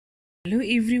Hello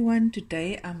everyone,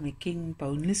 today I'm making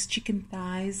boneless chicken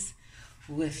thighs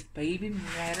with baby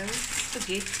marrow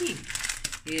spaghetti.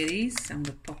 Here it is. I'm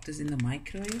going to pop this in the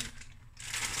microwave.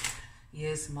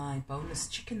 Here's my boneless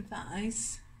chicken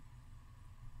thighs.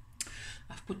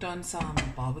 I've put on some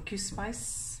barbecue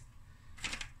spice.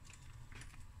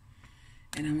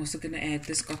 And I'm also going to add,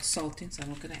 this got salt in, so I'm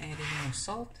not going to add any more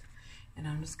salt. And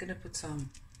I'm just going to put some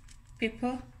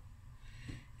pepper.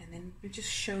 And then we'll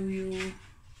just show you,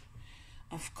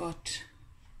 I've got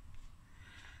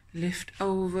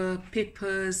leftover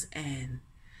peppers, and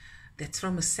that's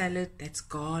from a salad. That's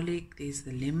garlic. There's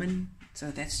the lemon. So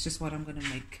that's just what I'm going to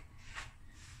make.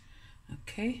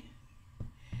 Okay.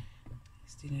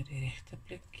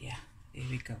 Yeah, there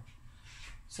we go.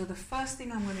 So the first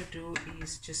thing I'm going to do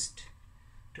is just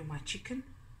do my chicken.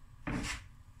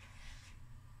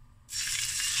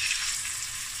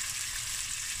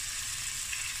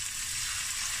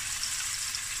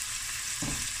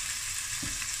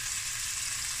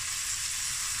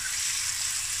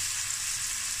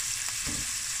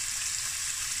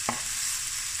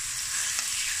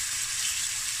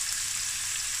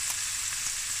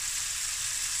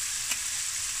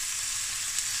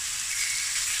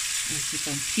 As you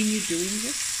continue doing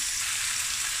this,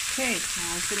 okay, now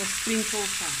I'm going to sprinkle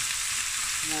some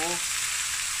more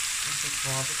of the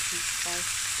barbecue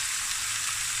spice.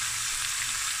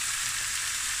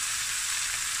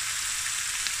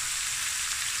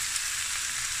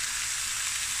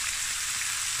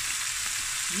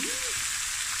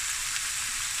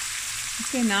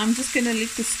 Okay, now I'm just going to let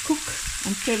this cook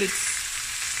until it's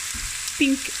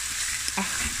pink.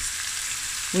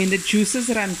 When the juices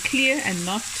run clear and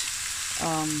not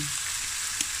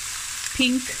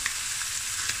pink.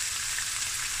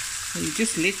 And you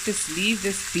just leave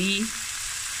this be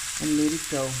and let it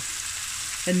go.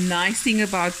 The nice thing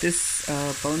about this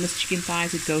boneless chicken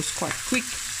thighs, it goes quite quick.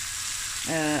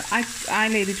 I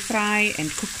let it fry and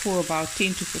cook for about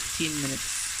 10 to 15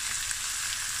 minutes.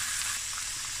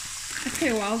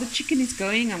 Okay, while the chicken is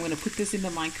going, I'm going to put this in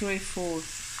the microwave for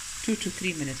 2 to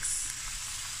 3 minutes.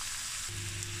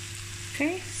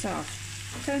 Okay, so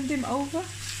I've turned them over.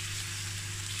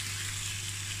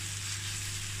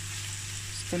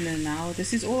 Just gonna now,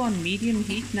 this is all on medium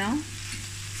heat now.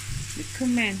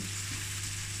 Come in.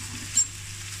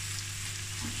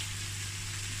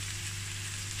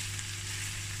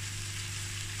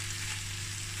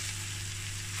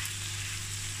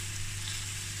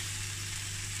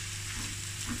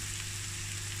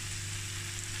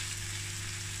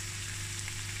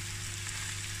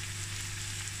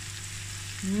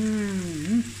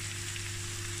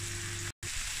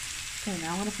 Okay,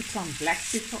 now I'm going to put some black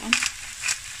pepper on.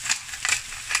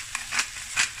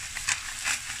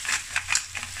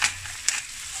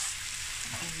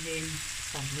 And then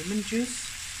some lemon juice.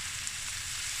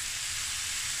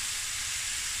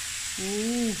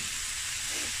 Ooh,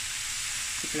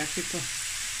 the black pepper.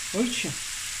 Ocha.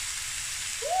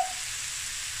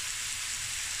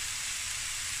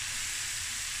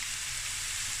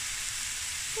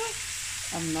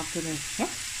 I'm not gonna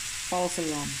false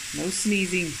alarm. No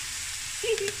sneezing.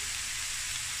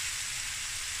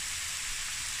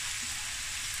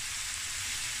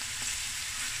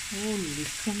 Holy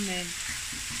come on.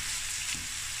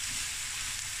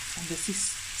 And this is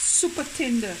super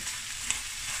tender.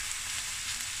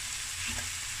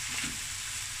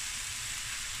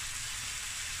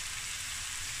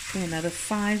 Okay, another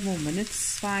 5 more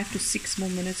minutes, 5 to 6 more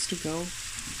minutes to go.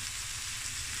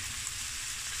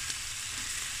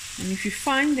 And if you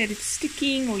find that it's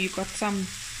sticking or you got some,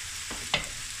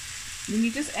 then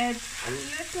you just add a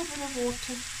little bit of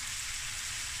water.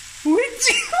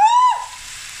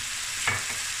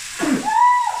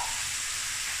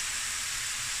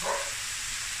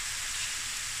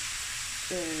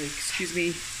 Excuse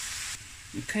me.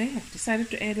 Okay, I've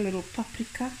decided to add a little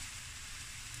paprika.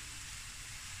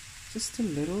 Just a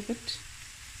little bit.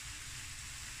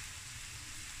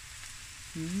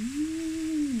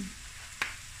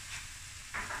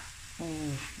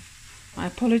 Oh, my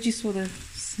apologies for the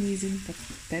sneezing, but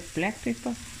that black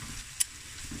pepper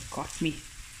got me.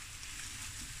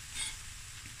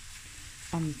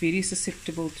 I'm very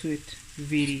susceptible to it,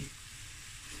 very.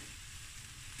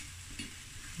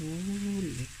 Oh,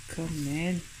 liquor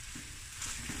man.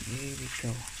 There we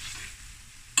go.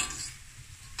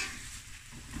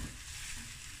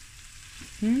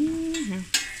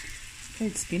 Okay,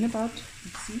 it's been about,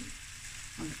 let's see,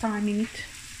 I'm timing it,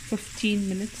 15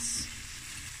 minutes.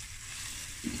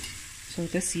 So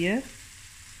this here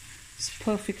is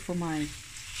perfect for my,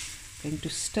 going to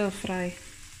stir fry.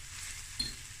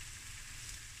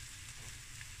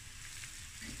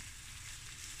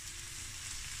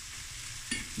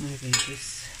 my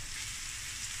veggies.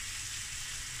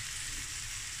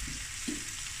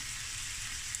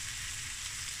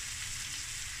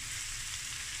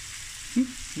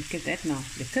 Look at that now.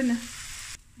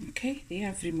 Okay, there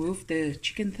I've removed the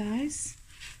chicken thighs.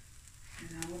 And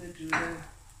I want to do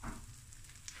I'm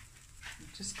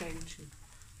just going to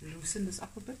loosen this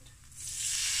up a bit.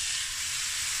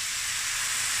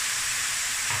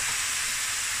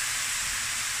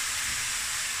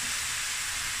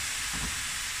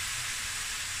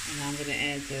 And I'm going to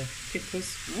add the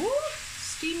peppers. Woo!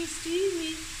 Steamy,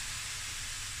 steamy.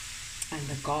 And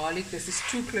the garlic. This is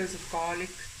 2 cloves of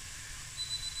garlic.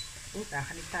 Oh, daar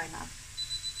gaan die tuin af.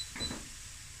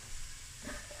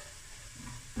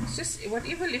 It's just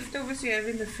whatever leftovers you have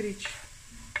in the fridge.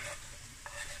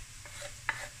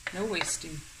 No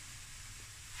wasting.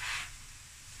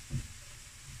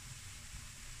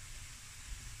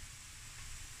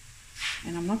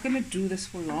 And I'm not going to do this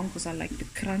for long because I like the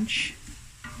crunch.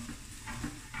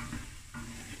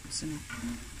 So,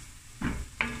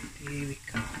 there we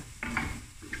go.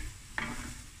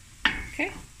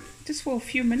 Okay, just for a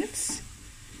few minutes.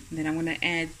 And then I'm going to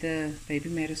add the baby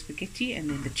marrow spaghetti and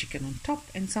then the chicken on top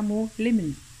and some more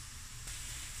lemon.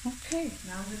 Okay,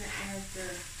 now I'm going to add the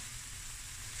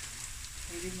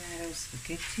baby marrow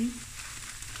spaghetti.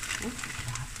 Oh,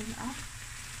 darken up.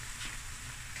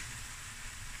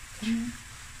 Come on.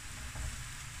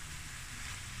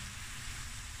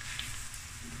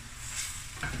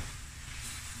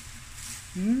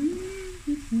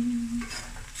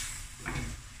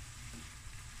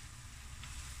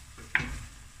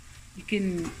 You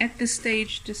can at this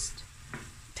stage just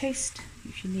taste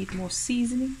if you need more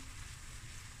seasoning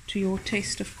to your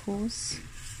taste, of course.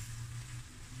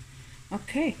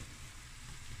 Okay,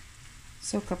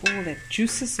 soak up all that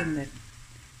juices and that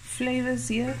flavors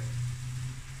here.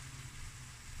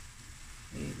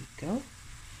 There we go.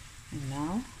 And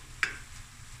now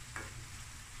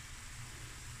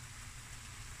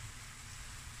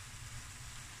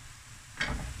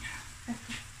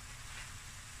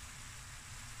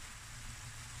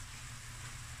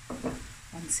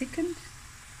one second.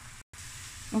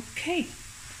 Okay,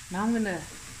 now I'm gonna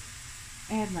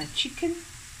add my chicken.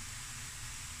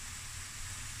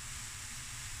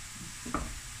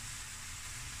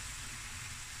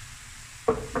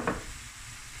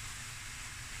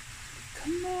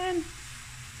 Come on.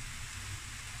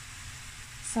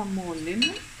 Some more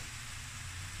lemon.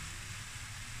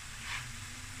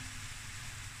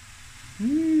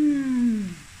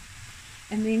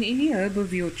 And then any herb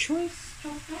of your choice.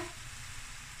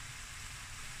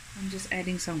 I'm just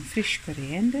adding some fresh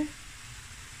coriander.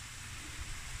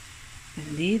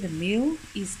 And there the meal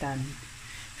is done.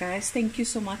 Guys, thank you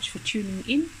so much for tuning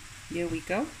in. Here we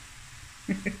go.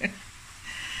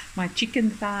 My chicken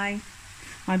thigh,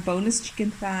 my boneless chicken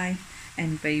thigh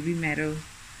and baby marrow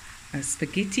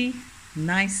spaghetti.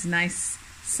 Nice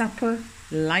supper,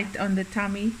 light on the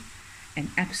tummy and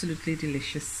absolutely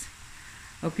delicious.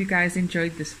 Hope you guys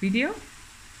enjoyed this video.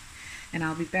 And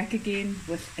I'll be back again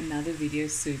with another video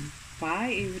soon.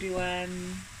 Bye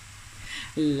everyone.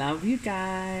 Love you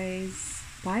guys.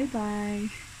 Bye bye.